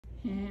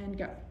and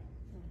go.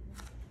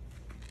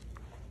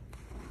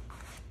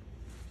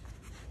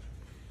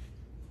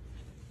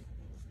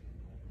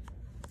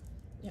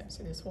 Yep,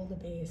 so just hold the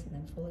base and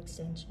then full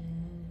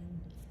extension.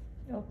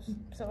 Oops,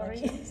 sorry.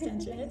 Flexion,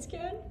 extension, it's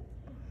good.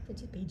 But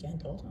just be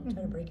gentle, don't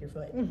try to break your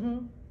foot.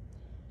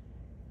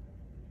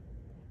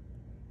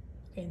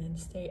 Okay, and then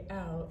stay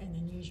out and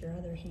then use your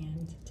other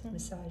hand to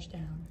massage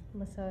down.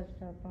 Massage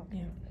down, okay.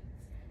 Yeah.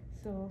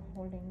 So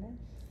holding this?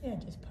 Yeah,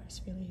 just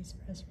press, release,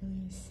 press,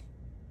 release.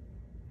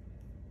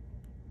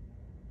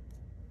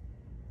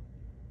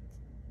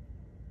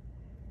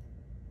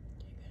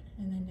 Okay,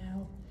 good. And then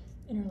now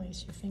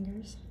interlace your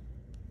fingers.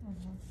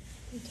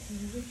 Your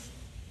toes.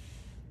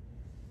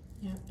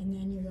 Yeah, and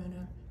then you're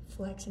gonna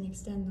flex and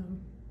extend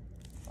them.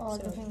 All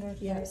the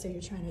fingers. Yeah, right? so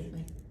you're trying to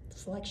like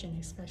flexion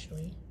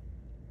especially.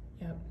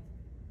 Yep.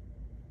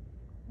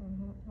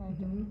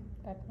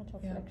 That much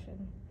of Yep.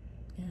 flexion.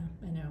 Yeah,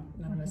 I know.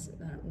 None of us,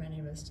 not many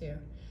of us do.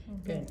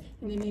 Good.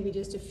 And then maybe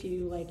just a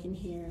few, like in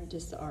here,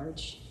 just the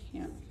arch.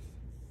 Yeah.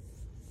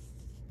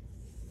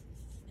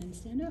 And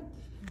stand up.